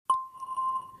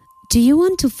Do you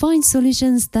want to find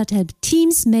solutions that help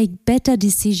teams make better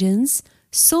decisions,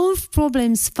 solve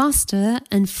problems faster,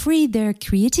 and free their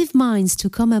creative minds to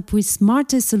come up with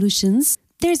smarter solutions?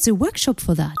 There's a workshop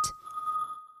for that.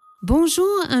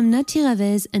 Bonjour, I'm Nati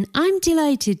Ravez, and I'm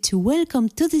delighted to welcome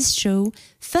to this show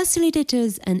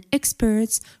facilitators and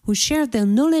experts who share their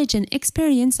knowledge and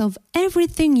experience of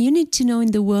everything you need to know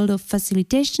in the world of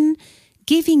facilitation,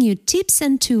 giving you tips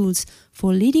and tools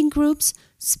for leading groups,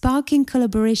 sparking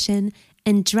collaboration,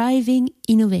 and driving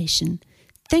innovation.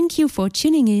 Thank you for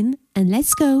tuning in, and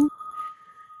let's go.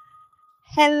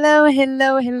 Hello.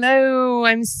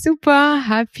 I'm super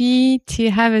happy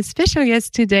to have a special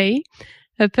guest today,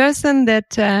 a person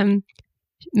that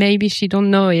maybe she don't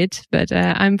know it, but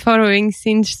I'm following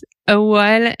since a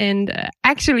while, and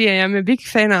actually I am a big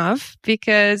fan of,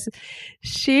 because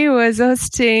she was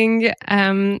hosting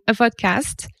a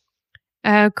podcast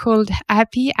called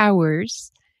Happy Hours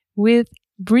with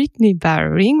Brittany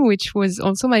Barring, which was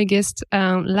also my guest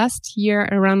last year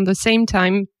around the same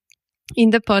time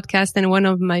in the podcast, and one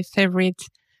of my favorite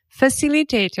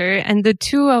facilitator. And the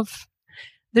two of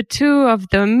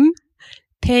them,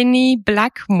 Penny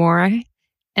Blackmore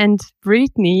and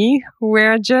Brittany,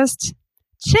 were just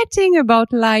chatting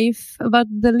about life, about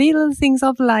the little things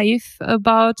of life,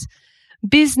 about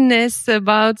business,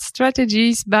 about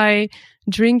strategies by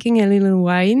drinking a little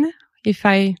wine, if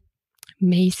I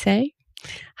may say.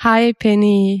 Hi,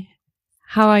 Penny.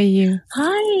 How are you?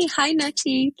 Hi,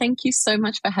 Nati. Thank you so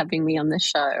much for having me on the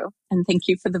show, and thank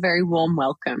you for the very warm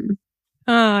welcome.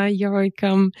 You're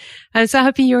welcome. I'm so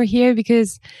happy you're here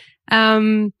because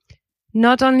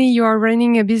not only you are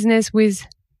running a business with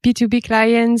B2B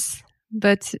clients,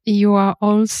 but you are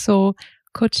also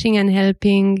coaching and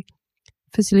helping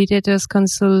facilitators,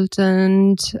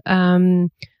 consultant,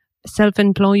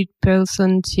 self-employed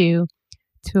person to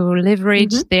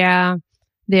leverage their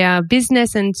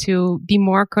business and to be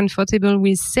more comfortable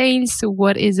with sales. So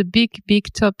what is a big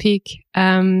topic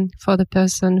for the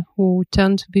person who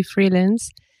turned to be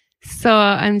freelance. So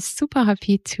I'm super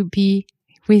happy to be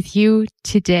with you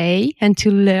today and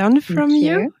to learn from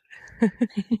you.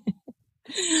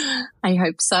 I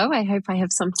hope so. I hope I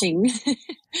have something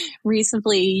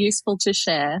reasonably useful to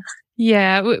share.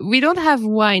 Yeah, we don't have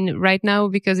wine right now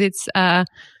because it's a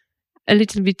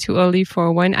little bit too early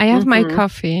for wine. I have my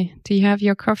coffee. Do you have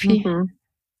your coffee?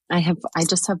 I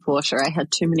just have water. I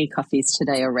had too many coffees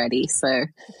today already, so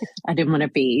I didn't want to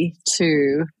be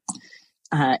too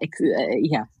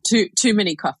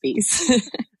many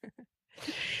coffees.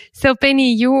 So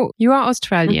Penny, you are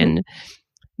Australian,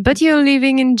 but you're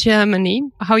living in Germany.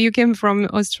 How you came from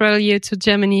Australia to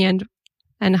Germany and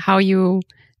how you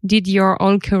did your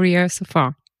whole career so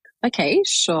far? Okay,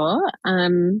 sure.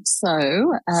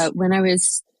 So when I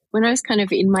was kind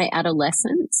of in my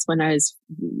adolescence, I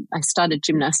started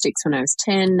gymnastics when I was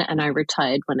 10 and I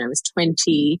retired when I was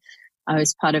 20. I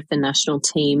was part of the national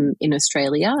team in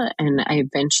Australia, and I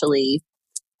eventually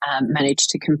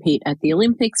managed to compete at the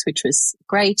Olympics, which was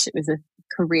great. It was a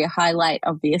career highlight,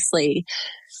 obviously.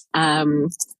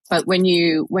 But when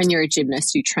you're a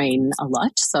gymnast, you train a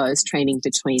lot. So I was training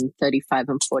between 35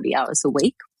 and 40 hours a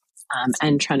week.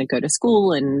 And trying to go to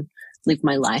school and live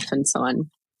my life and so on.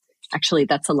 Actually,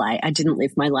 that's a lie. I didn't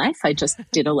live my life. I just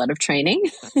did a lot of training.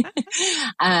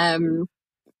 And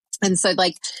so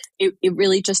it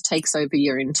really just takes over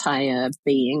your entire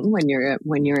being when you're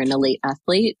an elite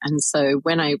athlete. And so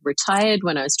when I retired,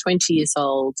 when I was 20 years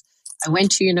old, I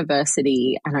went to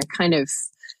university, and I kind of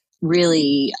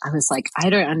I was like, I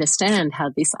don't understand how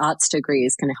this arts degree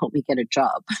is going to help me get a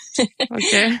job.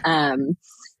 Okay.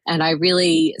 And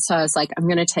so I was like, I'm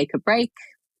going to take a break,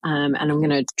 and I'm going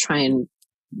to try and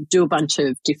do a bunch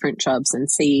of different jobs and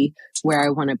see where I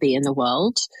want to be in the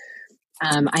world.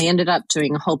 I ended up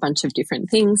doing a whole bunch of different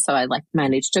things. So I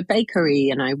managed a bakery,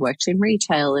 and I worked in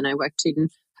retail, and I worked in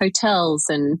hotels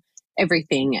and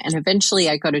everything. And eventually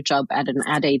I got a job at an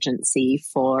ad agency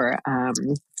for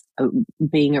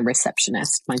being a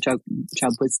receptionist. My job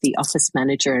was the office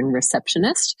manager and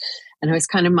receptionist. And it was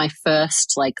kind of my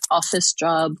first office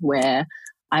job where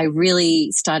I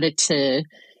really started to,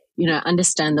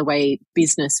 understand the way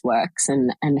business works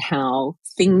and how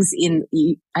things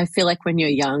I feel like when you're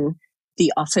young,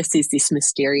 the office is this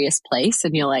mysterious place,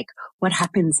 and you're like, what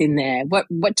happens in there?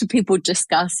 What do people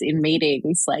discuss in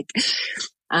meetings?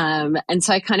 And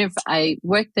so I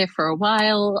worked there for a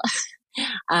while.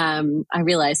 I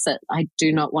realized that I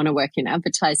do not want to work in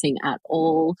advertising at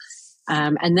all.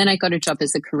 And then I got a job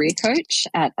as a career coach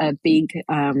at a big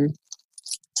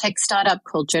tech startup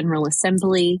called General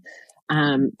Assembly.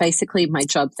 Basically, my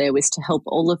job there was to help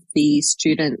all of the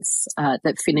students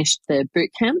that finished the boot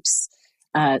camps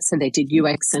So they did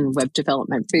UX and web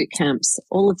development boot camps.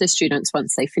 All of the students,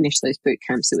 once they finished those boot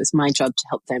camps, it was my job to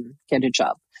help them get a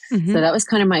job. Mm-hmm. So that was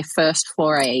kind of my first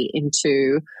foray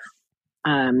into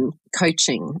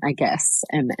coaching, I guess,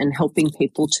 and helping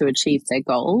people to achieve their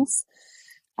goals.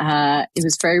 It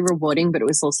was very rewarding, but it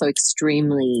was also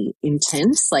extremely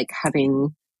intense, like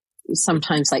having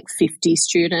sometimes like 50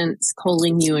 students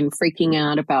calling you and freaking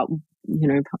out about, you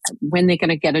know, when they're going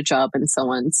to get a job and so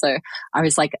on. So I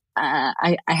was like,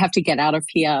 I have to get out of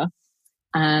here.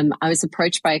 I was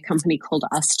approached by a company called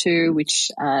Us2, which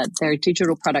they're a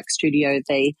digital product studio.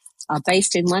 They are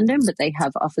based in London, but they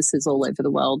have offices all over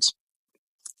the world.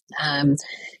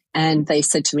 And they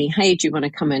said to me, hey, do you want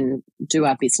to come and do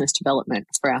our business development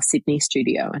for our Sydney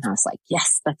studio? And I was like,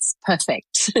 yes, that's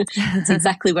perfect. It's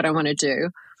exactly what I want to do.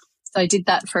 So I did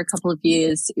that for a couple of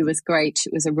years. It was great.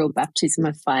 It was a real baptism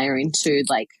of fire into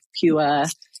like pure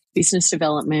business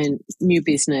development, new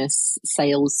business,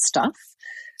 sales stuff.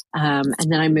 And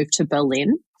then I moved to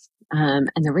Berlin. And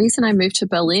the reason I moved to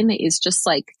Berlin is just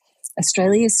like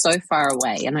Australia is so far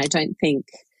away, and I don't think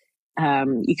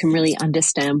you can really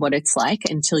understand what it's like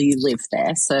until you live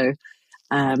there. So,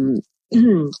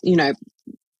 you know,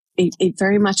 it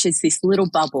very much is this little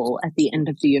bubble at the end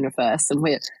of the universe, and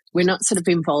we're not sort of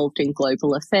involved in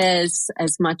global affairs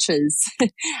as much as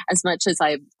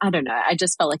I don't know. I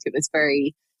just felt like it was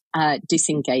very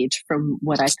disengaged from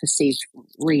what I perceived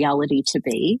reality to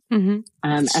be. Mm-hmm.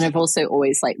 And I've also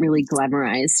always like really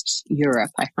glamorized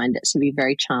Europe. I find it to be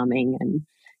very charming and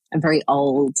very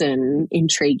old and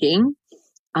intriguing.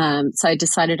 So I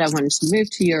decided I wanted to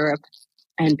move to Europe.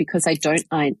 And because I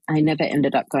never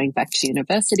ended up going back to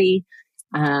university.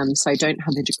 So I don't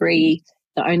have a degree.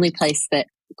 The only place that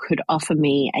could offer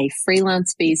me a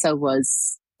freelance visa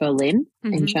was Berlin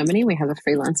in Germany. We have a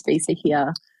freelance visa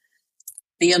here.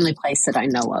 The only place that I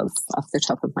know of off the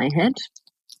top of my head.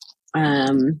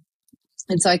 And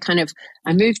so I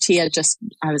moved here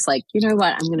I was like, you know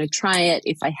what, I'm going to try it.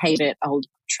 If I hate it, I'll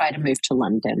try to move to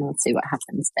London. I'll see what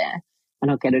happens there and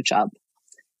I'll get a job.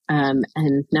 And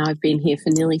now I've been here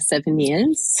for nearly 7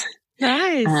 years.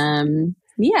 Nice.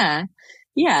 Yeah.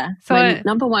 So my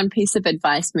number one piece of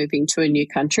advice moving to a new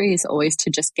country is always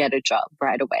to just get a job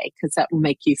right away, because that will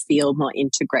make you feel more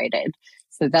integrated.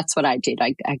 So that's what I did.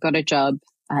 I got a job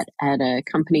at a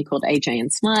company called AJ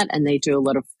and Smart, and they do a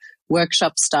lot of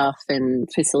workshop stuff and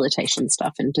facilitation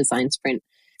stuff and design sprint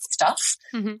stuff.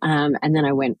 And then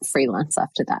I went freelance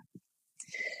after that.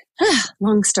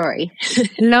 Long story.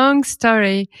 Long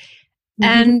story.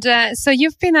 And so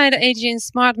you've been at AJ and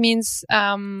Smart means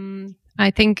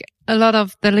I think a lot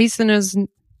of the listeners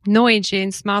know AJ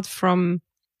and Smart from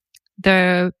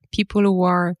the people who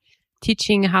are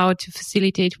teaching how to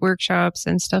facilitate workshops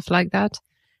and stuff like that.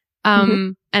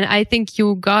 And I think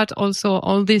you got also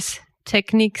all these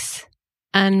techniques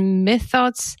and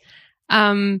methods.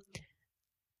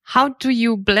 How do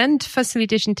you blend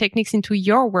facilitation techniques into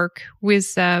your work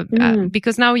with,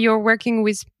 because now you're working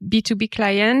with B2B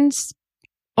clients,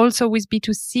 also with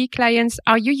B2C clients.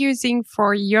 Are you using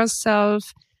for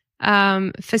yourself,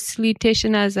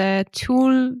 facilitation as a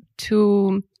tool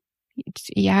to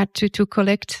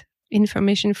collect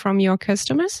information from your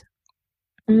customers?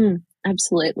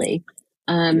 Absolutely.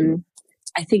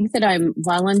 I think that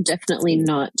while I'm definitely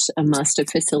not a master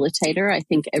facilitator, I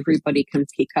think everybody can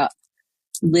pick up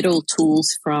little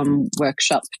tools from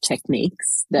workshop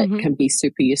techniques that can be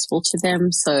super useful to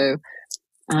them. So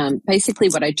basically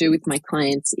what I do with my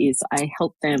clients is I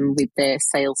help them with their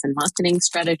sales and marketing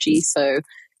strategy. So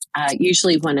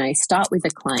usually when I start with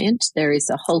a client, there is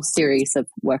a whole series of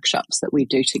workshops that we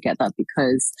do together,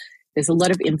 because there's a lot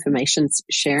of information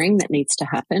sharing that needs to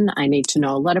happen. I need to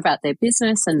know a lot about their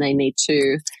business, and they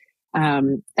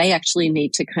actually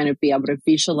need to kind of be able to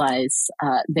visualize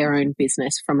their own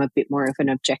business from a bit more of an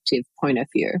objective point of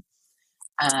view.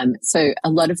 So a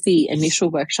lot of the initial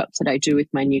workshops that I do with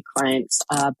my new clients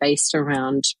are based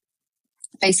around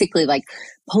basically like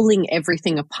pulling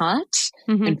everything apart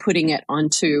and putting it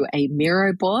onto a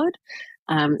Miro board.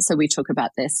 So we talk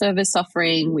about their service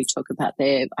offering, we talk about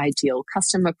their ideal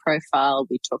customer profile,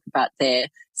 we talk about their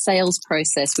sales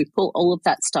process. We pull all of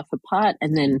that stuff apart,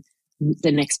 and then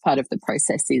the next part of the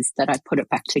process is that I put it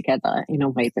back together in a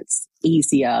way that's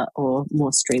easier or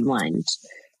more streamlined.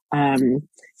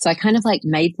 So I kind of like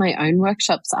made my own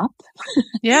workshops up.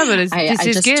 Yeah, but this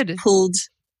is good.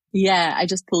 I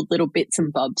just pulled little bits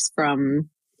and bobs from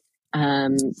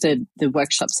the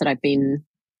workshops that I've been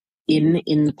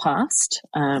in the past.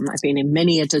 I've been in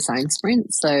many a design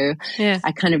sprint, so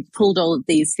I kind of pulled all of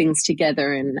these things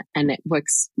together, and it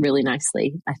works really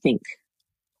nicely, I think.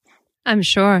 I'm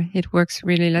sure it works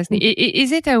really nicely.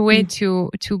 Is it a way to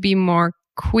be more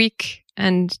quick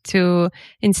and to,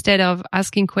 instead of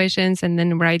asking questions and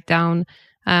then write down,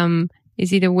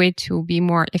 is it a way to be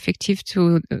more effective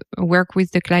to work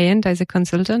with the client as a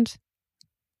consultant?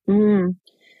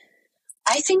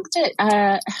 I think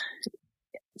that,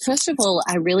 first of all,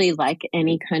 I really like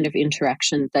any kind of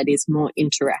interaction that is more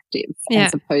interactive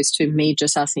as opposed to me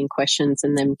just asking questions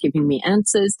and them giving me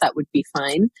answers. That would be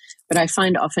fine. But I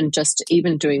find often just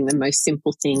even doing the most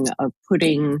simple thing of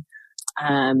putting,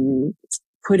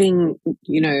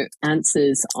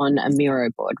 answers on a Miro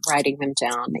board, writing them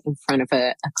down in front of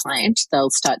a client, they'll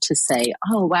start to say,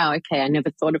 oh, wow, okay, I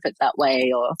never thought of it that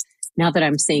way. Or now that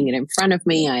I'm seeing it in front of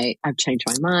me, I've changed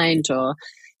my mind.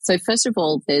 So first of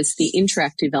all, there's the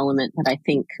interactive element that I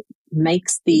think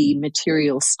makes the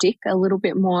material stick a little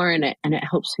bit more, and it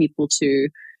helps people to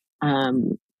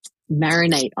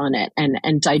marinate on it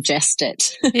and digest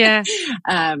it. Yeah.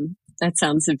 That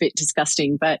sounds a bit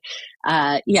disgusting, but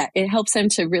it helps them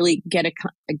to really get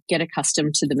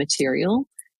accustomed to the material.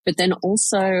 But then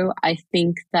also, I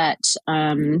think that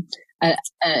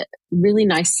a really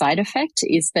nice side effect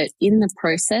is that in the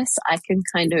process, I can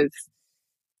kind of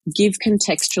give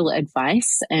contextual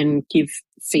advice and give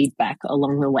feedback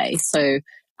along the way. So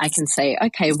I can say,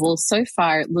 okay, well, so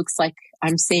far it looks like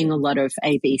I'm seeing a lot of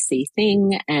ABC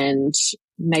thing, and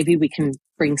maybe we can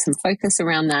bring some focus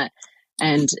around that.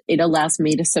 And it allows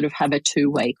me to sort of have a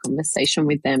two-way conversation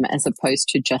with them as opposed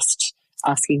to just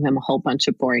asking them a whole bunch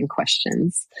of boring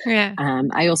questions. Yeah.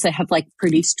 I also have like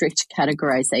pretty strict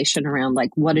categorization around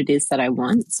like what it is that I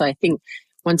want. So I think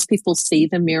once people see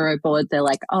the Miro board, they're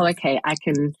like, oh, okay, I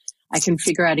can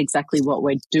figure out exactly what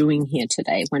we're doing here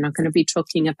today. We're not going to be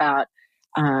talking about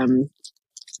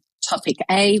topic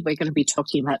A. We're going to be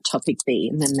talking about topic B,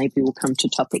 and then maybe we'll come to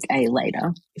topic A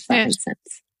later, if that makes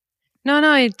sense. No,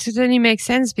 it totally makes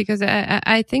sense, because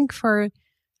I think for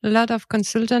a lot of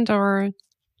consultant or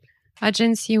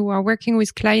agency who are working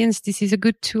with clients, this is a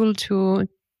good tool to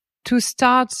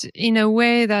start in a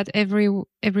way that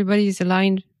everybody is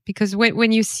aligned. Because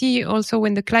when you see, also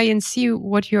when the clients see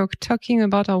what you're talking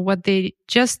about or what they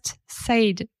just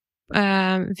said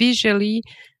visually,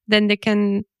 then they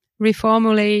can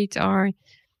reformulate,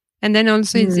 and then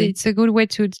also it's a good way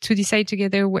to decide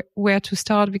together where to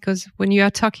start. Because when you are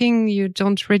talking, you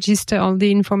don't register all the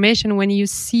information. When you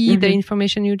see the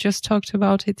information you just talked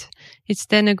about, it's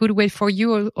then a good way for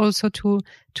you also to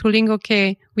link,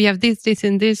 okay, we have this,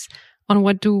 and this, on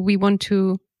what do we want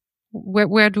to,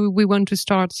 where do we want to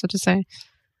start, so to say.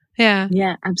 Yeah.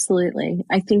 Yeah, absolutely.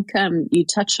 I think you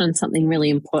touched on something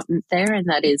really important there, and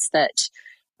that is that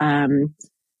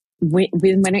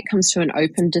when it comes to an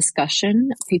open discussion,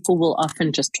 people will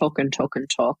often just talk and talk and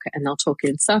talk, and they'll talk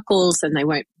in circles, and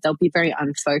they'll be very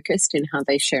unfocused in how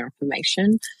they share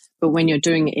information. But when you're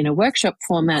doing it in a workshop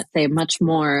format, they're much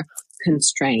more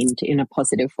constrained in a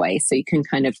positive way. So you can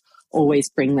kind of always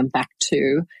bring them back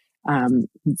to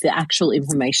the actual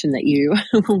information that you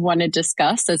want to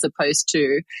discuss, as opposed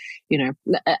to,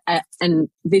 and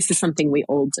this is something we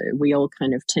all do. We all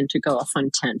kind of tend to go off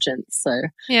on tangents. So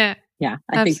yeah,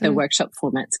 I think the workshop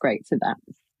format's great for that.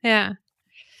 Yeah.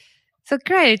 So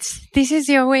great. This is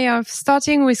your way of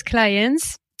starting with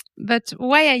clients. But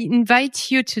why I invite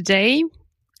you today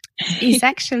is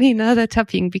actually another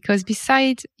topic, because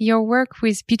besides your work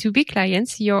with B2B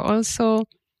clients, you're also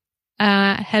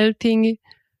helping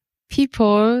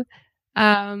people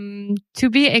to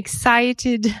be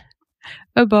excited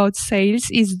about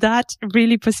sales. Is that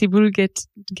really possible?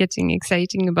 Getting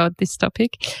exciting about this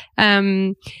topic?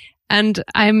 And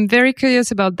I'm very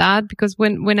curious about that, because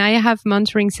when I have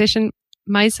mentoring session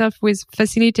myself with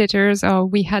facilitators, or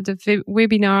we had a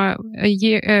webinar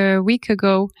a week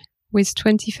ago with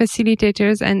 20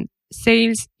 facilitators, and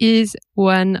sales is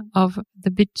one of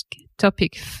the big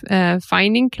topic,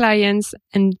 finding clients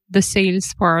and the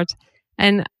sales part.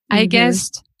 And I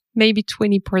guessed maybe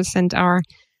 20% are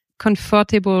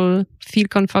feel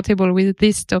comfortable with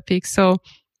this topic. So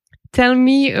tell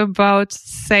me about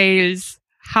sales,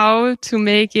 how to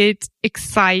make it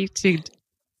exciting.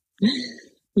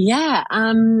 Yeah.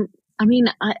 I mean,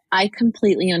 I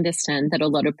completely understand that a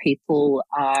lot of people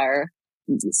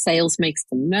sales makes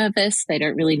them nervous. They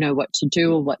don't really know what to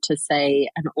do or what to say.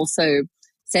 And also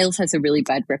sales has a really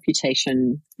bad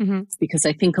reputation because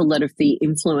I think a lot of the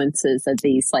influencers are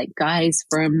these like guys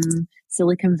from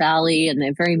Silicon Valley, and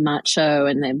they're very macho,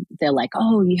 and they're like,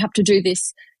 oh, you have to do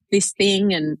this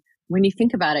thing. And when you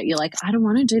think about it, you're like, I don't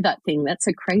want to do that thing. That's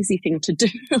a crazy thing to do.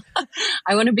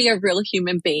 I want to be a real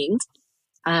human being.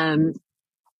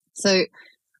 So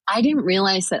I didn't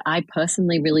realize that I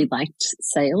personally really liked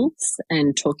sales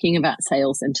and talking about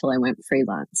sales until I went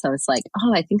freelance. I was like,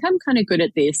 oh, I think I'm kind of good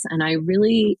at this. And I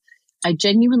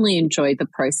genuinely enjoy the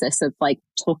process of like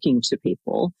talking to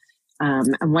people.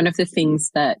 And one of the things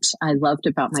that I loved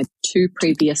about my 2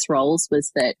 previous roles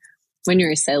was that when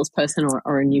you're a salesperson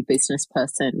or a new business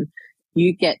person,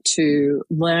 you get to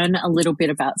learn a little bit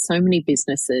about so many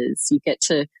businesses. You get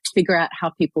to figure out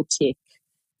how people tick.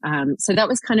 So that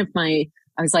was kind of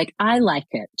I was like, I like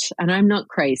it and I'm not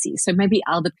crazy. So maybe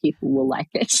other people will like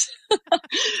it.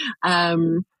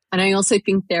 And I also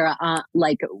think there are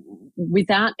like,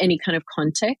 without any kind of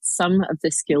context, some of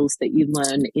the skills that you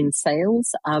learn in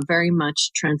sales are very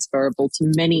much transferable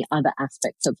to many other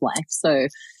aspects of life. So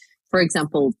for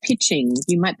example, pitching,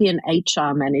 you might be an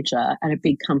HR manager at a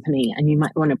big company and you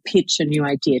might want to pitch a new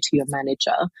idea to your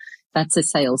manager. That's a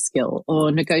sales skill.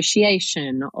 Or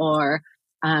negotiation, or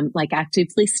like active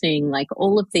listening, like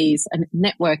all of these, and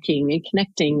networking and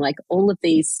connecting, like all of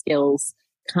these skills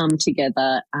come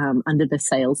together under the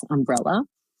sales umbrella.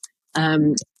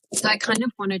 So I kind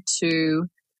of wanted to,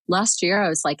 last year I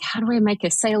was like, how do I make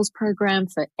a sales program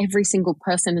for every single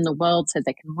person in the world so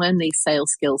they can learn these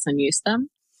sales skills and use them?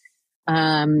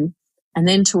 And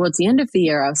then towards the end of the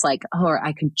year, I was like, oh,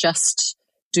 I could just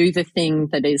do the thing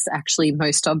that is actually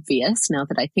most obvious now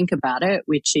that I think about it,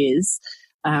 which is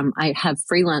I have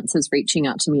freelancers reaching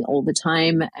out to me all the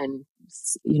time, and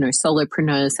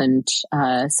solopreneurs and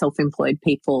self-employed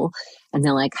people, and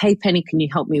they're like, hey Penny, can you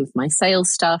help me with my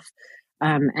sales stuff?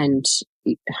 And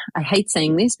I hate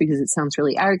saying this because it sounds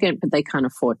really arrogant, but they can't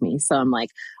afford me. So I'm like,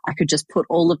 I could just put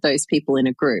all of those people in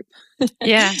a group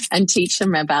and teach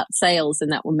them about sales,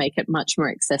 and that will make it much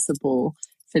more accessible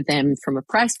for them from a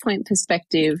price point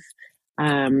perspective.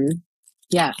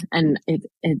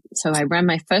 So I ran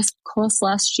my first course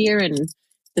last year, and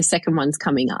the second one's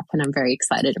coming up, and I'm very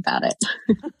excited about it.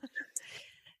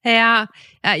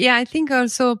 I think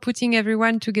also putting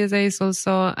everyone together is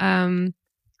also,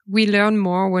 we learn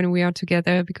more when we are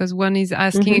together, because one is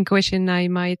asking a question I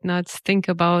might not think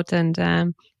about. And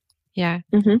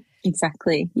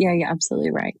exactly. Yeah, you're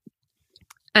absolutely right.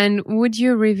 And would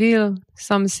you reveal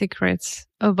some secrets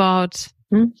about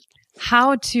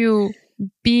how to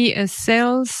be a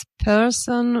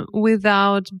salesperson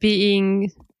without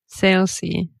being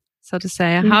salesy, so to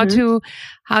say? How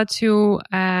to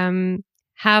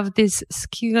have this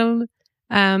skill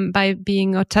by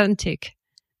being authentic?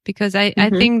 Because I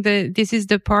think that this is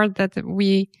the part that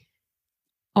we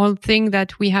all think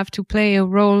that we have to play a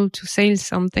role to sell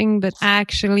something, but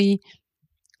actually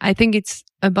I think it's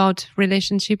about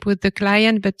relationship with the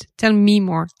client. But tell me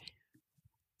more.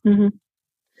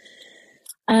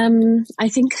 I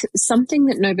think something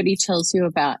that nobody tells you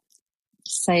about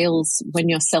sales when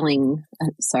you're selling,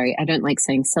 I don't like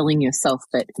saying selling yourself,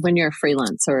 but when you're a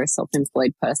freelancer or a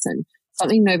self-employed person,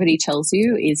 something nobody tells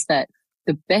you is that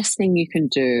the best thing you can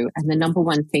do, and the number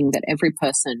one thing that every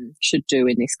person should do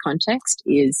in this context,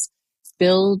 is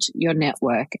build your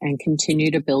network and continue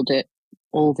to build it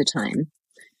all the time.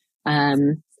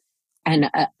 And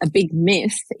a big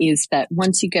myth is that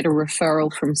once you get a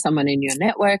referral from someone in your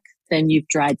network, then you've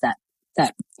dried that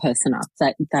person up,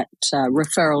 that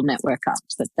referral network up,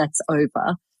 that's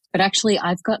over. But actually,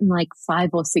 I've gotten like 5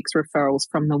 or 6 referrals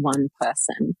from the one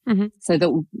person.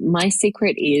 So my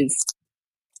secret is,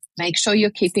 make sure you're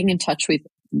keeping in touch with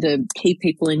the key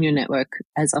people in your network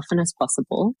as often as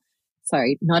possible.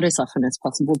 Sorry, not as often as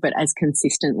possible, but as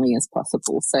consistently as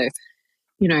possible. So,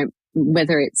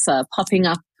 whether it's popping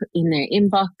up in their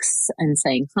inbox and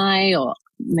saying hi, or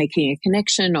making a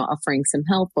connection, or offering some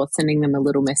help, or sending them a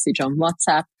little message on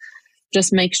WhatsApp,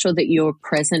 just make sure that you're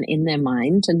present in their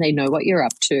mind and they know what you're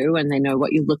up to and they know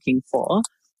what you're looking for,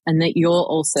 and that you're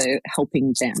also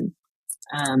helping them.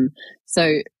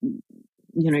 So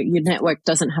your network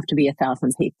doesn't have to be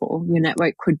 1,000 people. Your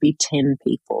network could be 10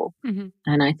 people.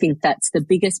 And I think that's the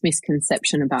biggest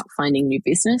misconception about finding new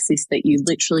business, is that you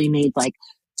literally need like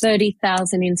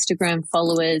 30,000 Instagram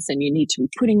followers, and you need to be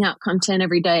putting out content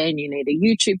every day, and you need a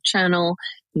YouTube channel,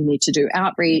 you need to do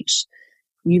outreach.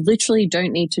 You literally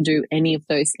don't need to do any of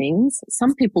those things.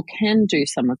 Some people can do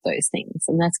some of those things,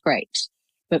 and that's great.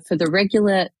 But for the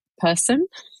regular person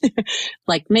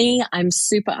like me, I'm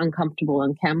super uncomfortable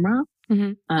on camera.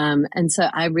 And so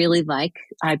I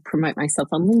promote myself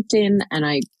on LinkedIn, and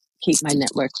I keep my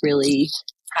network really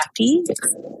happy.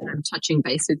 I'm touching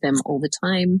base with them all the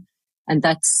time. And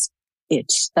that's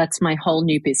it. That's my whole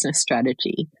new business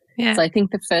strategy. Yeah. So I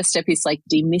think the first step is like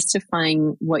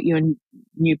demystifying what your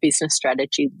new business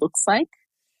strategy looks like.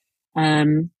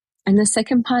 And the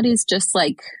second part is just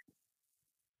like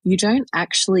you don't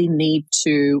actually need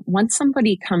to, once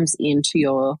somebody comes into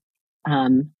your,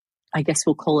 I guess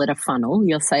we'll call it a funnel,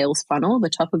 your sales funnel, the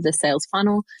top of the sales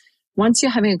funnel, once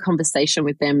you're having a conversation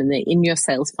with them and they're in your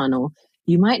sales funnel,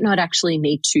 you might not actually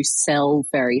need to sell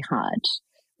very hard.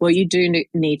 What you do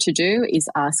need to do is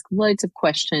ask loads of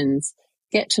questions,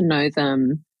 get to know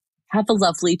them, have a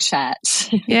lovely chat.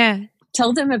 Yeah.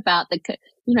 Tell them about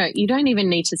you don't even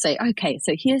need to say, okay,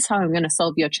 so here's how I'm going to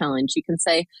solve your challenge. You can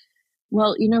say,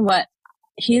 well, you know what?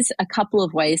 Here's a couple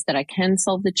of ways that I can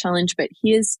solve the challenge, but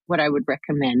here's what I would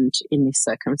recommend in this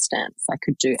circumstance. I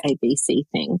could do A, B, C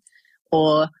thing.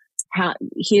 Or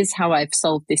here's how I've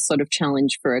solved this sort of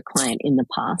challenge for a client in the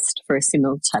past, for a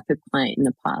similar type of client in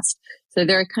the past. So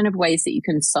there are kind of ways that you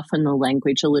can soften the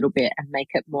language a little bit and make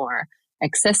it more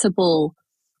accessible.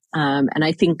 And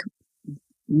I think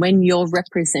when you're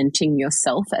representing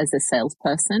yourself as a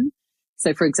salesperson,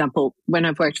 so for example, when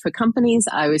I've worked for companies,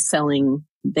 I was selling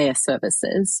their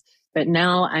services, but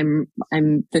now I'm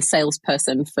the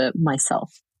salesperson for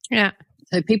myself. Yeah.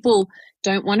 So people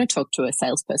don't want to talk to a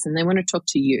salesperson. They want to talk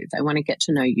to you. They want to get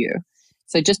to know you.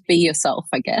 So just be yourself,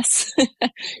 I guess,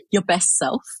 your best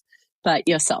self, but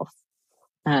yourself.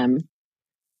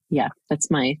 Yeah,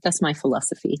 that's my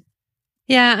philosophy.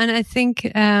 Yeah. And I think,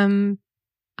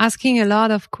 asking a lot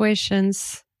of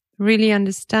questions, really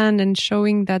understand and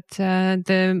showing that,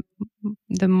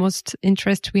 the most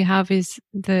interest we have is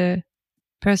the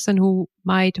person who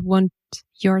might want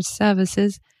your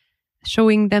services,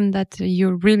 showing them that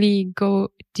you really go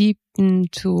deep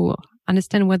into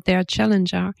understand what their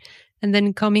challenges are, and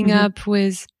then coming up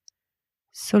with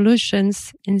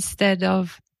solutions instead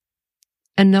of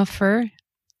an offer.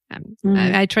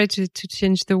 I try to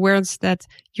change the words, that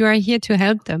you are here to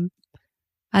help them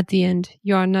at the end.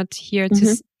 You are not here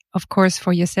to, of course,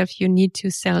 for yourself, you need to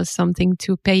sell something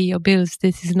to pay your bills.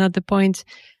 This is not the point.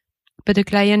 But the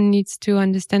client needs to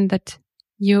understand that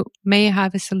you may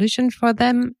have a solution for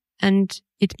them, and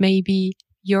it may be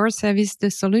your service the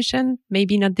solution,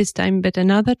 maybe not this time, but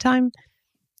another time.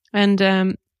 And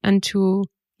to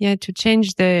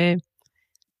change the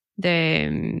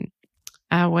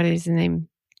what is the name?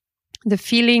 The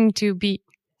feeling to be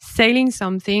selling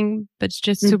something, but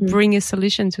just to bring a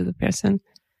solution to the person.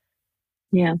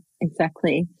 Yeah,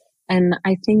 exactly. And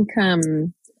I think,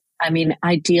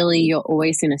 ideally you're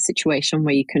always in a situation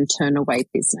where you can turn away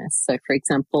business. So for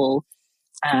example,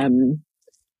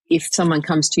 if someone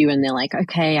comes to you and they're like,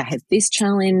 okay, I have this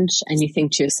challenge, and you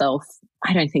think to yourself,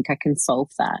 I don't think I can solve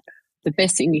that. The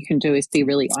best thing you can do is be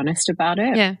really honest about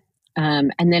it. Yeah.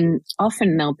 And then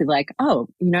often they'll be like, oh,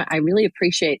 I really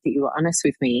appreciate that you were honest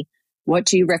with me. What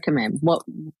do you recommend?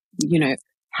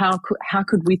 How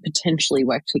could we potentially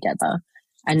work together?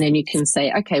 And then you can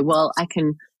say, okay, well,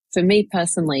 for me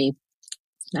personally,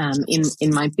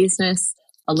 in my business,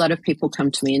 a lot of people come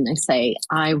to me and they say,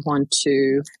 I want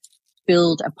to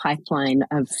build a pipeline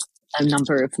of a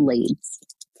number of leads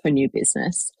for new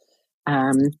business.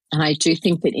 And I do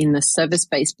think that in the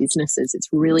service-based businesses, it's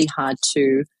really hard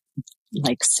to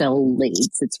sell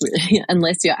leads. It's really,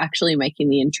 unless you're actually making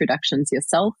the introductions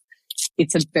yourself,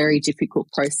 it's a very difficult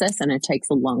process and it takes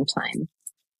a long time.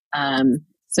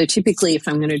 So typically if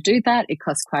I'm going to do that, it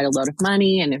costs quite a lot of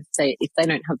money. And if they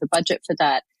don't have the budget for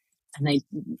that, and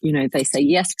they say,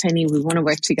 yes, Penny, we want to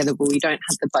work together, but we don't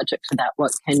have the budget for that.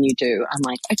 What can you do? I'm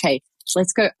like, okay,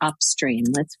 let's go upstream.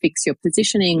 Let's fix your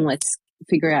positioning. Let's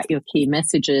figure out your key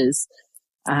messages.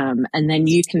 And then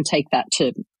you can take that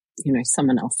to,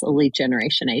 someone else, a lead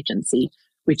generation agency,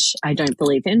 which I don't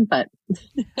believe in, but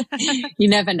you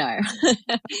never know.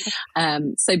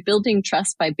 So building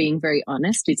trust by being very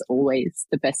honest is always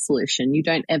the best solution. You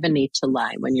don't ever need to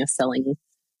lie when you're selling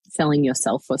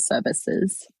yourself or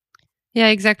services. Yeah,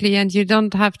 exactly. And you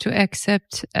don't have to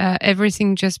accept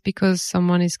everything just because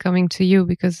someone is coming to you,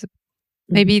 because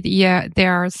maybe,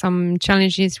 there are some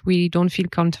challenges we don't feel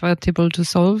comfortable to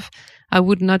solve. I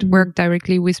would not work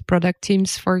directly with product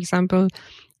teams, for example,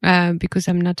 because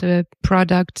I'm not a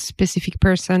product specific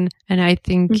person. And I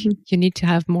think you need to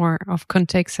have more of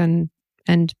context and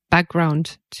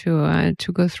background to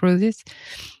go through this.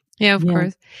 Yeah, of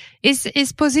course.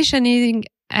 Is positioning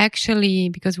actually,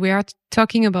 because we are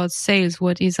talking about sales,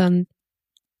 what is on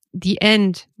the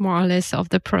end, more or less, of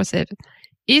the process,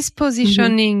 is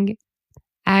positioning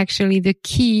actually the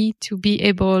key to be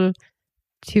able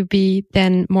to be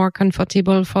then more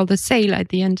comfortable for the sale at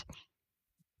the end?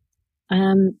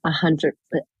 100,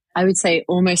 I would say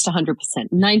almost 100%,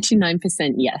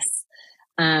 99% yes.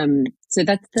 So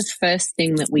that's the first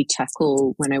thing that we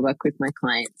tackle when I work with my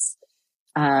clients.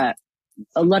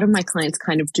 a lot of my clients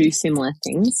kind of do similar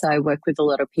things. So I work with a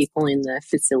lot of people in the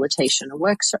facilitation and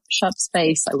workshop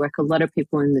space. I work a lot of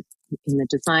people in the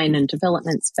design and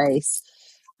development space.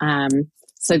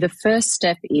 So the first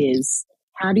step is,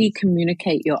 how do you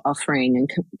communicate your offering and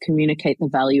communicate the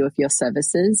value of your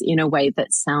services in a way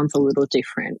that sounds a little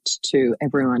different to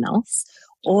everyone else,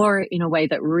 or in a way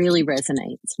that really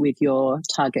resonates with your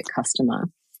target customer?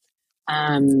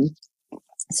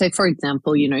 So for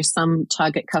example, some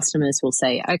target customers will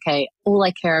say, okay, all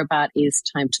I care about is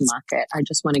time to market. I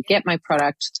just want to get my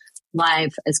product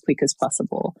live as quick as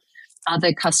possible.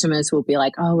 Other customers will be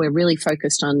like, oh, we're really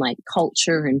focused on like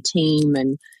culture and team,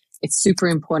 and it's super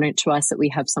important to us that we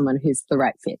have someone who's the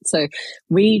right fit. So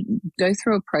we go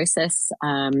through a process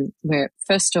where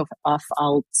first off,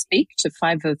 I'll speak to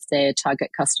 5 of their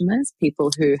target customers, people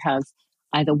who have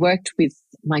either worked with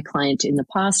my client in the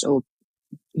past or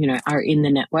are in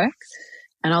the network.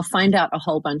 And I'll find out a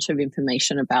whole bunch of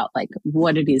information about like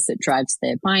what it is that drives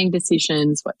their buying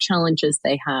decisions, what challenges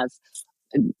they have.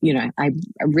 I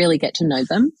really get to know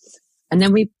them. And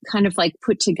then we kind of like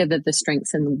put together the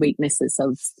strengths and the weaknesses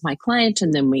of my client,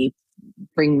 and then we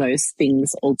bring those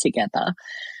things all together.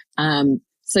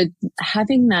 So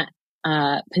having that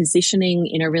positioning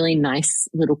in a really nice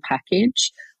little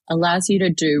package allows you to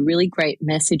do really great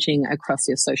messaging across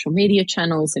your social media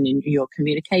channels and in your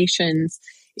communications.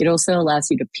 It also allows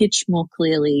you to pitch more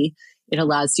clearly. It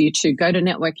allows you to go to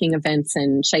networking events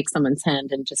and shake someone's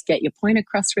hand and just get your point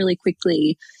across really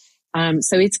quickly.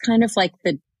 So it's kind of like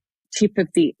the tip of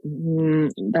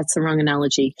that's the wrong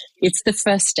analogy. It's the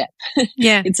first step.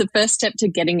 Yeah. It's the first step to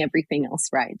getting everything else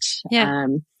right. Yeah.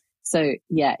 So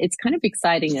yeah, it's kind of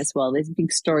exciting as well. There's a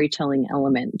big storytelling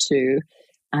element to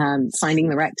finding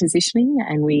the right positioning,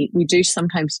 and we do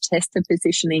sometimes test the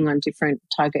positioning on different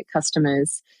target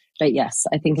customers. But yes,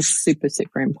 I think it's super,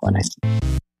 super important.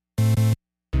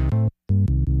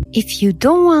 If you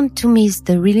don't want to miss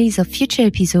the release of future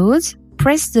episodes,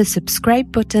 press the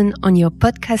subscribe button on your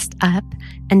podcast app,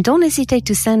 and don't hesitate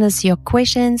to send us your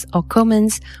questions or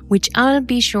comments, which I'll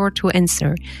be sure to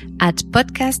answer at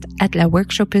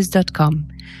podcast@laworkshoppers.com.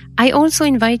 I also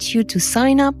invite you to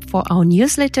sign up for our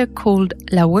newsletter called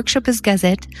La Workshoppers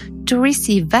Gazette to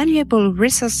receive valuable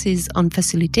resources on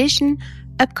facilitation,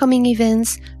 upcoming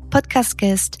events, podcast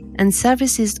guests, and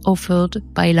services offered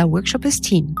by La Workshoppers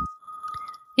team.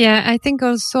 Yeah, I think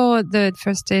also the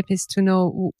first step is to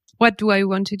know, what do I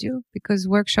want to do? Because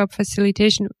workshop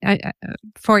facilitation,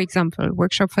 for example,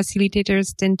 workshop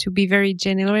facilitators tend to be very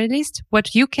generalist.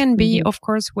 What you can be, of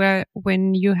course,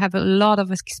 when you have a lot of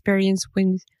experience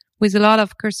with a lot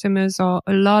of customers or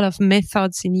a lot of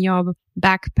methods in your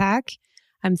backpack.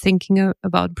 I'm thinking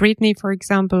about Brittany, for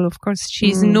example. Of course,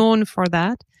 she's known for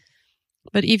that.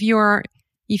 But if you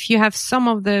have some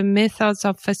of the methods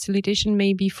of facilitation,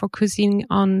 maybe focusing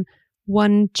on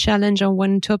one challenge or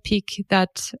one topic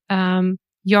that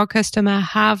your customer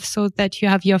have, so that you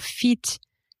have your feet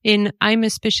in, I'm a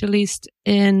specialist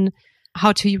in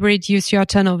how to reduce your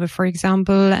turnover, for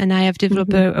example, and I have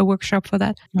developed a workshop for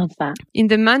that. Love that. In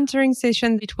the mentoring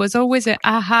session, it was always a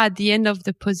aha at the end of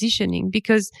the positioning,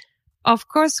 because of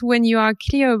course, when you are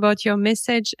clear about your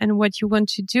message and what you want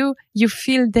to do, you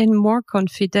feel then more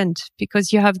confident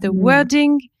because you have the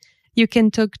wording. You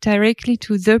can talk directly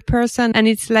to the person, and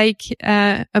it's like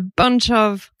a bunch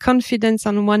of confidence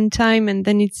on one time, and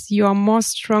then you are more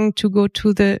strong to go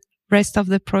to the rest of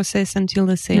the process until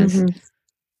the sales.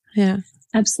 Yeah,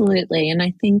 absolutely. And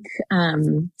I think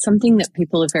something that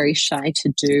people are very shy to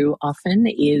do often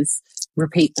is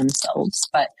repeat themselves,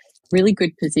 but really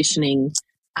good positioning.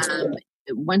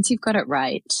 Once you've got it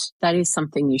right, that is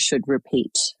something you should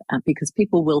repeat because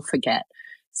people will forget.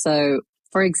 So,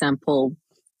 for example,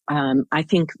 I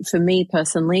think for me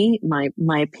personally,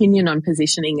 my opinion on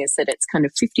positioning is that it's kind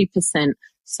of 50%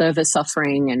 service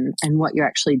offering and what you're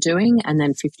actually doing, and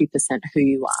then 50% who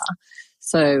you are.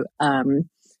 So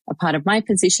a part of my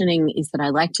positioning is that I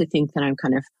like to think that I'm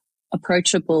kind of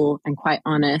approachable and quite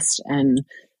honest, and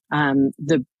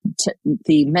the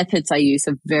methods I use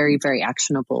are very, very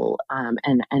actionable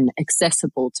and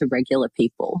accessible to regular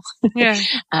people. Yeah.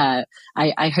 I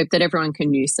hope that everyone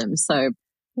can use them. So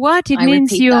what it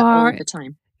means you are all the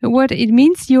time. What it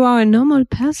means you are a normal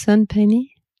person,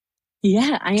 Penny.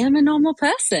 Yeah, I am a normal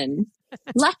person.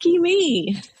 Lucky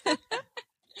me.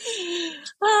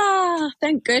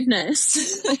 Thank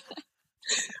goodness.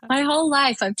 My whole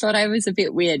life I've thought I was a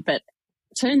bit weird, but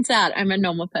turns out I'm a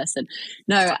normal person.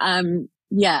 No,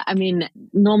 yeah, I mean,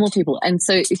 normal people. And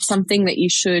so it's something that you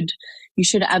should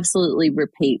absolutely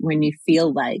repeat when you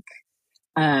feel like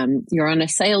you're on a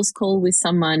sales call with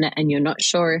someone and you're not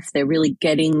sure if they're really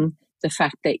getting the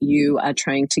fact that you are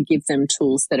trying to give them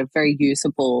tools that are very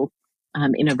usable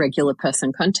in a regular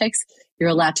person context, you're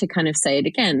allowed to kind of say it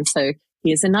again. So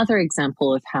here's another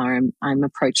example of how I'm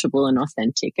approachable and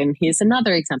authentic. And here's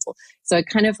another example. So it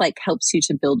kind of like helps you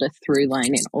to build a through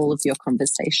line in all of your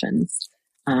conversations,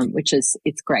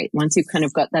 it's great. Once you've kind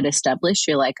of got that established,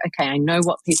 you're like, okay, I know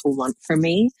what people want from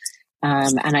me.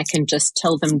 And I can just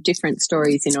tell them different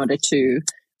stories in order to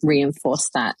reinforce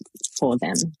that for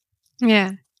them.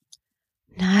 Yeah.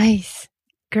 Nice.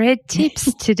 Great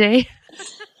tips today.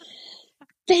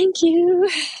 Thank you.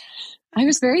 I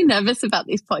was very nervous about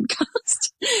this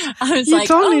podcast. I was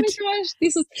like, oh my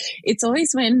gosh, it's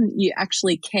always when you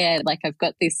actually care. Like I've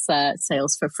got this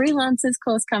Sales for Freelancers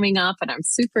course coming up and I'm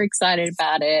super excited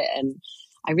about it. And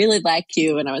I really like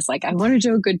you. And I was like, I want to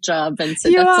do a good job. And so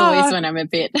always when I'm a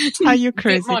bit, Are you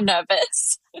crazy? bit more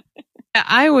nervous.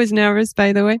 I was nervous,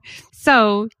 by the way.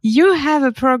 So you have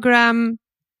a program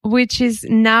which is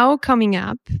now coming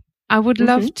up. I would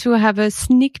love to have a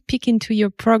sneak peek into your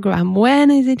program. When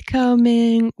is it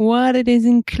coming? What it is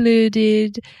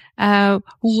included?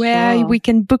 Where we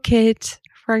can book it,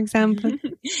 for example?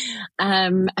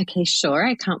 Okay, sure.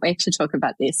 I can't wait to talk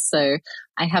about this. So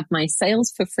I have my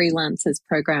Sales for Freelancers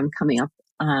program coming up.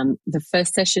 The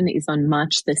first session is on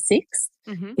March the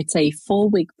 6th. It's a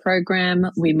 4-week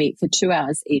program. We meet for 2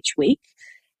 hours each week.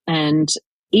 And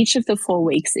each of the 4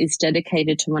 weeks is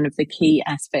dedicated to one of the key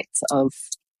aspects of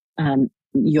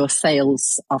your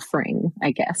sales offering,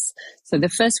 I guess. So the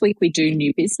first week we do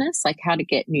new business, like how to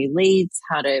get new leads,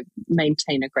 how to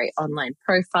maintain a great online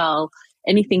profile,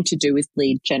 anything to do with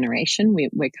lead generation.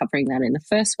 We're covering that in the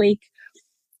first week.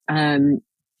 In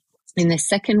the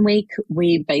second week,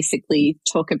 we basically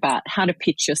talk about how to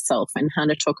pitch yourself and how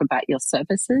to talk about your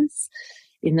services.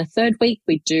 In the third week,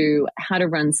 we do how to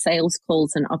run sales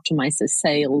calls and optimize the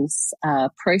sales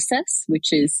process,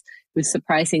 which was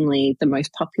surprisingly the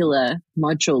most popular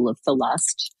module of the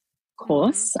last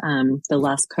course, the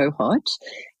last cohort.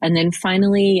 And then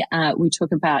finally, we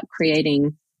talk about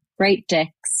creating great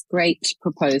decks, great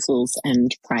proposals,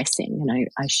 and pricing. And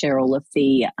I share all of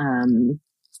the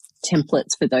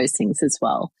templates for those things as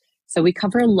well. So we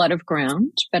cover a lot of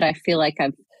ground, but I feel like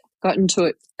I've gotten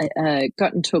to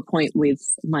a point with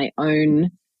my own,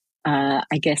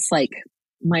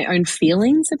 my own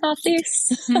feelings about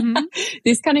this.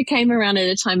 This kind of came around at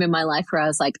a time in my life where I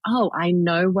was like, oh, I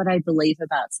know what I believe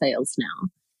about sales now.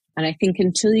 And I think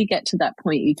until you get to that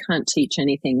point, you can't teach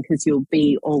anything because you'll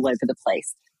be all over the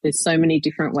place. There's so many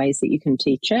different ways that you can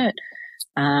teach it.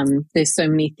 There's so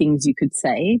many things you could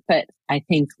say. But I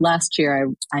think last year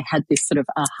I had this sort of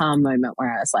aha moment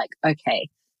where I was like, okay,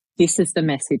 this is the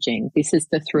messaging. This is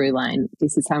the through line.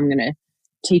 This is how I'm going to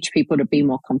teach people to be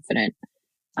more confident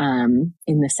in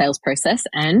the sales process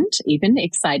and even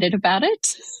excited about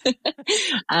it,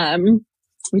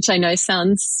 which I know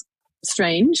sounds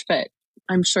strange, but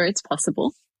I'm sure it's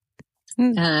possible.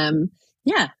 Yeah.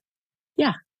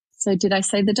 So did I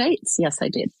say the dates? Yes, I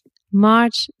did.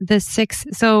 March the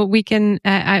 6th. So we can,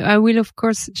 I will of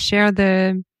course share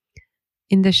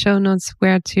in the show notes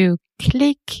where to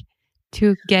click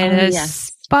to get a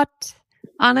spot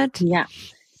on it. Yeah.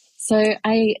 So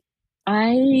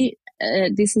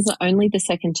this is only the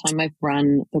second time I've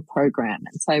run the program.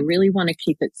 And so I really want to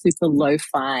keep it super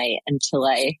lo-fi until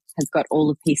I have got all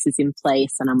the pieces in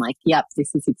place. And I'm like, yep,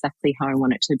 this is exactly how I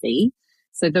want it to be.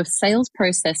 So the sales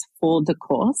process for the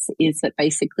course is that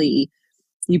basically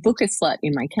you book a slot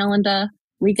in my calendar.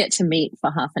 We get to meet for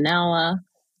half an hour.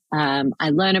 I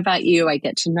learn about you. I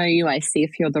get to know you. I see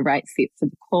if you're the right fit for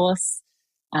the course.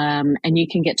 And you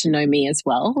can get to know me as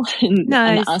well and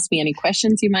ask me any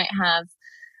questions you might have.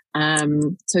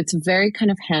 So it's very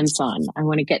kind of hands-on. I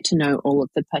want to get to know all of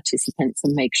the participants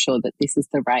and make sure that this is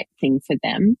the right thing for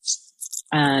them.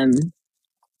 And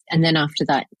then after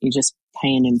that, you just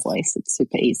pay an invoice. It's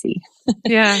super easy.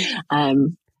 Yeah.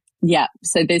 Yeah.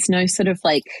 So there's no sort of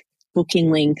like booking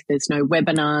link. There's no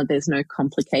webinar. There's no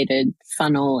complicated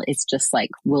funnel. It's just like,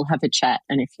 we'll have a chat.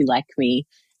 And if you like me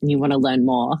and you want to learn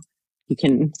more, you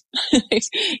can,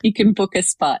 you can book a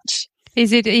spot.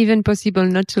 Is it even possible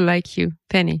not to like you,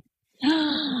 Penny?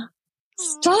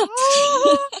 Stop.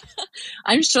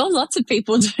 I'm sure lots of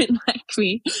people don't like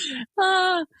me.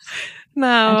 No.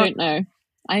 I don't know.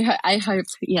 I hope,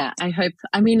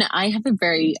 I mean, I have a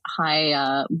very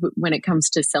high, when it comes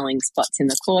to selling spots in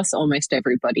the course, almost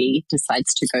everybody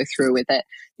decides to go through with it.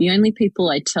 The only people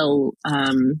I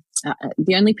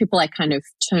kind of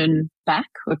turn back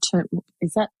or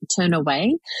turn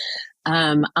away,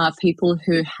 are people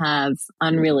who have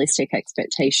unrealistic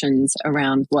expectations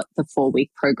around what the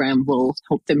 4-week program will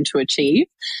help them to achieve.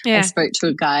 Yeah. I spoke to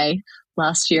a guy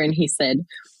last year, and he said,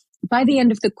 by the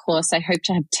end of the course, I hope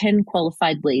to have 10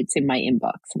 qualified leads in my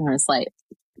inbox. And I was like,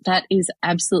 that is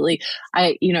absolutely,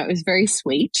 it was very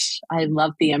sweet. I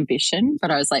love the ambition,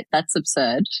 but I was like, that's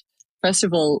absurd. First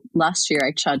of all, last year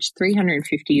I charged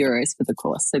 €350 for the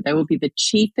course. So they will be the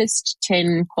cheapest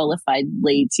 10 qualified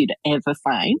leads you'd ever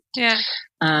find. Yeah.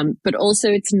 But also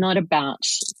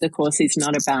the course is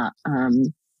not about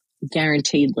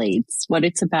guaranteed leads. What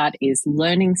it's about is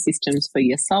learning systems for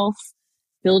yourself,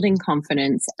 building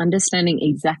confidence, understanding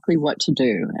exactly what to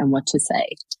do and what to say.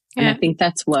 Yeah. And I think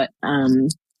that's what that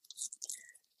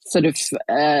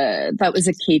was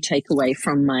a key takeaway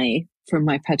from my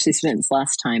participants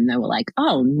last time. They were like,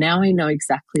 oh, now I know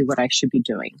exactly what I should be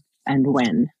doing and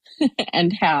when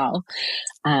and how.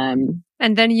 And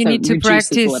then you need to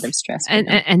practice. A lot of stress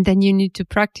and then you need to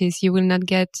practice. You will not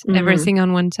get everything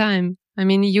on one time. I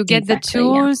mean, you get the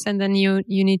tools, and then you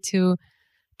need to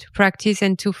practice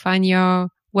and to find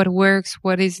what works,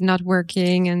 what is not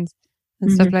working, and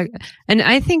stuff like that. And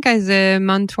I think as a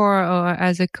mentor or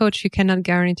as a coach, you cannot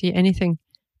guarantee anything,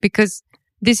 because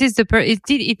this is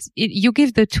you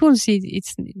give the tools.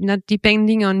 It's not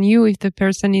depending on you if the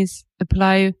person is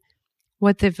apply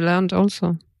what they've learned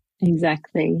also.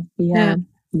 Exactly. Yeah.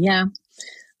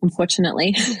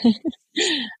 Unfortunately,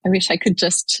 I wish I could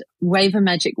just wave a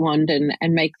magic wand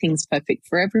and make things perfect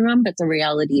for everyone. But the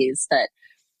reality is that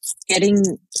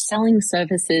selling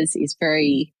services it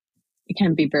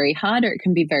can be very hard, or it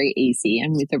can be very easy.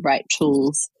 And with the right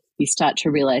tools, you start to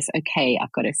realize, okay,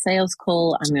 I've got a sales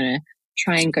call. I'm going to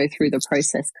try and go through the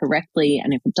process correctly.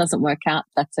 And if it doesn't work out,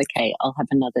 that's okay. I'll have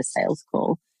another sales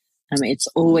call. It's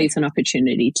always an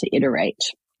opportunity to iterate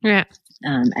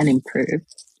and improve.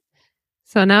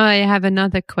 So now I have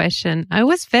another question. I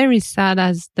was very sad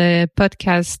as the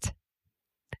podcast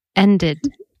ended.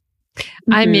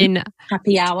 I mean,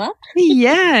 happy hour.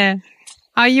 Yeah.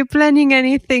 Are you planning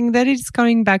anything that is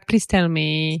coming back? Please tell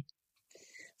me.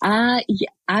 Yeah,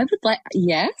 I would like,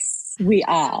 yes, we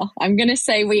are. I'm going to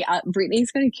say we are.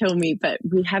 Brittany's going to kill me, but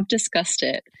we have discussed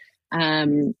it.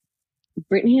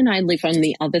 Brittany and I live on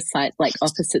the other side, like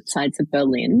opposite sides of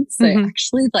Berlin. So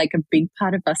actually, like, a big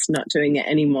part of us not doing it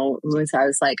anymore was I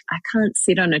was like, I can't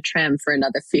sit on a tram for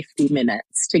another 50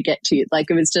 minutes to get to you. Like,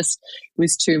 it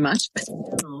was too much. But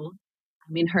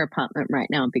I'm in her apartment right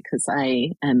now because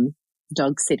I am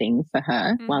dog sitting for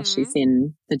her while she's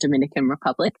in the Dominican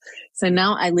Republic. So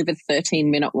now I live a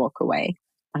 13-minute walk away.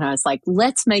 And I was like,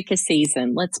 let's make a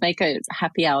season. Let's make a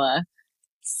happy hour.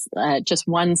 Just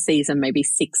one season, maybe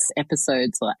 6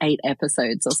 episodes or 8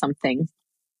 episodes or something.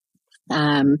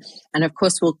 And of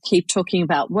course, we'll keep talking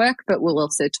about work, but we'll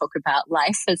also talk about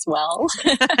life as well.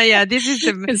 Yeah, this is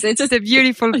the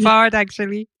beautiful part,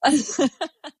 actually.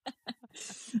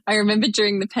 I remember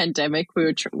during the pandemic,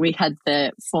 we had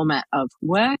the format of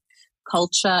work,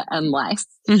 culture, and life.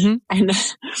 And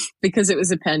because it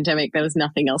was a pandemic, there was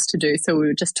nothing else to do. So we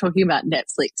were just talking about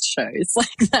Netflix shows.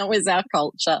 Like, that was our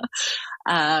culture.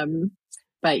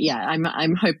 But yeah,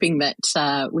 I'm hoping that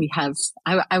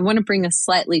I want to bring a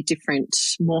slightly different,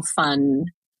 more fun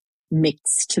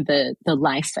mix to the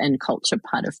life and culture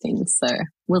part of things. So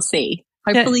we'll see.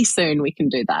 Hopefully soon we can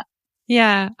do that.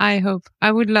 Yeah, I hope.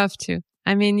 I would love to.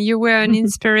 I mean, you were an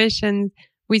inspiration.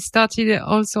 We started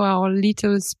also our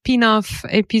little spin-off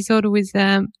episode with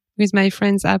my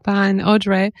friends Appa and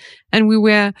Audrey, and we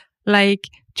were like,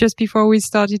 just before we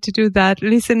started to do that,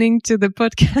 listening to the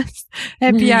podcast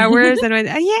happy hours and went,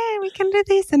 oh, yeah, we can do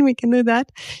this and we can do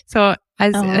that. So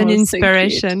as an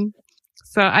inspiration.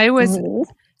 So I was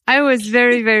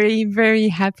very, very, very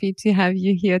happy to have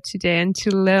you here today and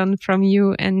to learn from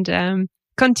you and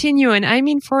continue. And I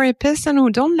mean, for a person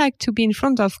who don't like to be in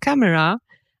front of camera,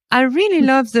 I really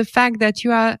love the fact that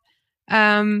you are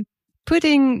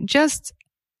putting just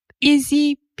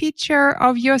easy picture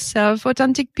of yourself,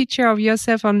 authentic picture of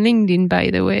yourself on LinkedIn, by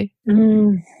the way.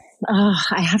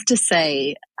 I have to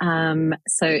say,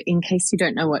 so in case you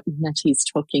don't know what Natty's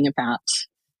talking about,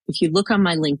 if you look on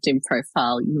my LinkedIn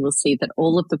profile, you will see that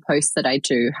all of the posts that I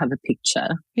do have a picture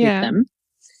with them.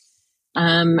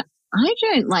 I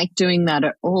don't like doing that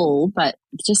at all, but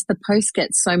just the post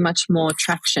gets so much more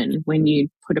traction when you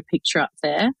put a picture up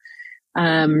there.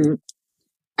 And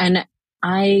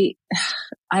I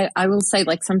will say,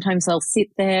 like, sometimes I'll sit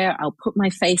there, I'll put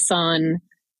my face on,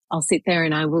 I'll sit there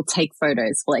and I will take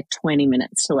photos for like 20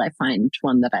 minutes till I find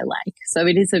one that I like. So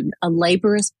it is a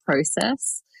laborious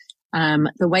process.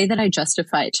 The way that I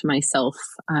justify it to myself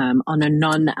on a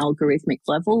non-algorithmic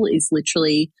level is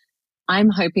literally, I'm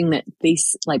hoping that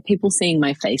these, like, people seeing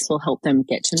my face will help them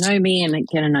get to know me and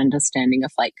get an understanding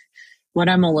of like what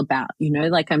I'm all about. You know,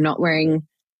 like, I'm not wearing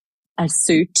a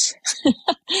suit.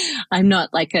 I'm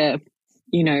not like a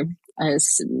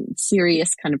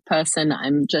serious kind of person.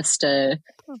 I'm just I'm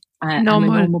a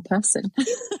normal person.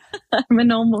 I'm a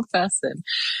normal person.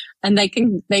 And they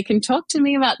can talk to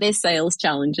me about their sales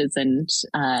challenges, and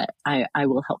I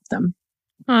will help them.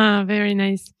 Ah, very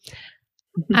nice.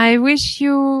 I wish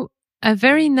you a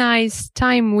very nice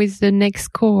time with the next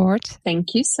cohort.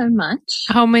 Thank you so much.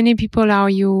 How many people are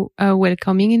you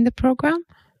welcoming in the program?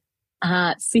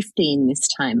 15 this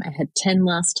time. I had 10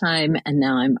 last time, and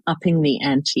now I'm upping the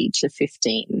ante to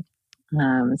 15.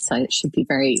 So it should be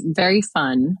very, very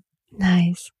fun.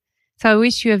 Nice. So I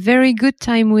wish you a very good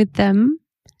time with them.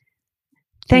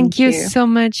 Thank you so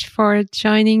much for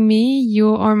joining me.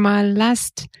 You are my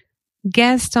last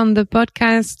guest on the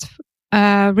podcast,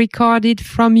 recorded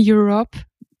from Europe.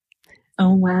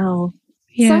 Oh, wow.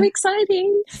 Yeah. So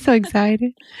exciting. So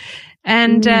excited.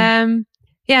 And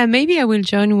maybe I will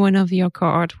join one of your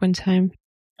cohort one time.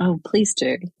 Oh, please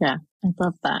do. Yeah, I'd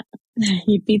love that.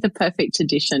 You'd be the perfect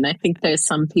addition. I think there's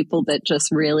some people that just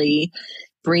really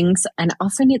brings, and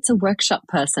often it's a workshop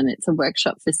person, it's a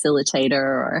workshop facilitator,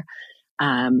 or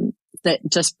that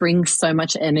just brings so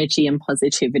much energy and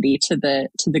positivity to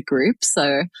the group.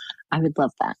 So I would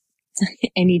love that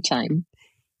anytime.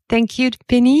 Thank you,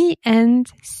 Penny, and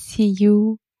see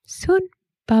you soon.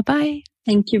 Bye-bye.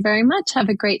 Thank you very much. Have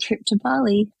a great trip to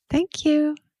Bali. Thank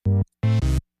you.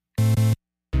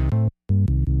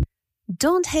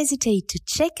 Don't hesitate to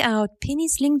check out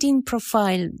Penny's LinkedIn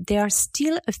profile. There are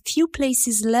still a few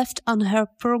places left on her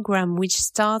program, which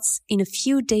starts in a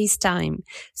few days' time.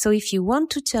 So if you want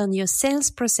to turn your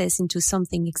sales process into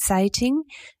something exciting,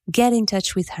 get in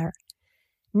touch with her.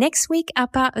 Next week,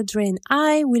 Appa, Audrey and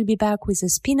I will be back with a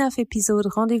spin-off episode,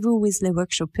 Rendezvous with les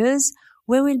Workshoppeuses,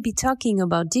 where we'll be talking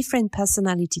about different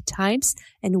personality types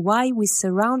and why we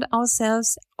surround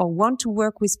ourselves or want to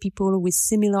work with people with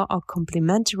similar or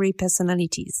complementary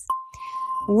personalities.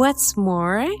 What's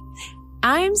more,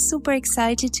 I'm super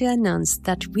excited to announce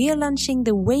that we are launching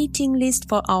the waiting list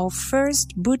for our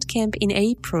first bootcamp in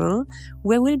April,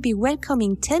 where we'll be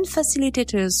welcoming 10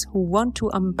 facilitators who want to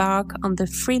embark on the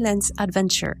freelance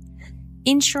adventure.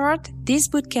 In short, this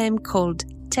bootcamp called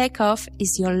Take Off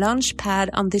is your launch pad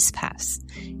on this path.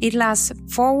 It lasts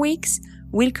 4 weeks.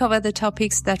 We'll cover the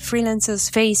topics that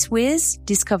freelancers face with: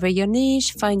 discover your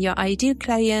niche, find your ideal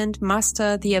client,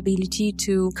 master the ability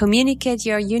to communicate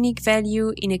your unique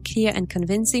value in a clear and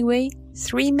convincing way,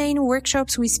 3 main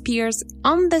workshops with peers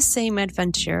on the same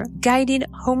adventure, guided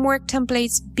homework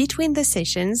templates between the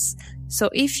sessions. So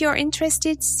if you're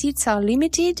interested, seats are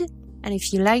limited. And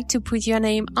if you like to put your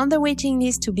name on the waiting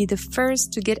list to be the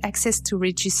first to get access to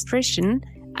registration,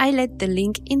 I left the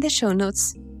link in the show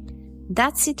notes.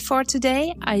 That's it for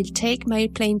today. I'll take my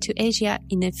plane to Asia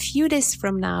in a few days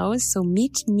from now, so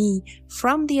meet me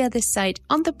from the other side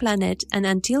on the planet. And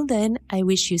until then, I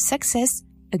wish you success,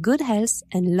 a good health,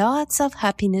 and lots of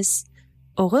happiness.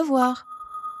 Au revoir.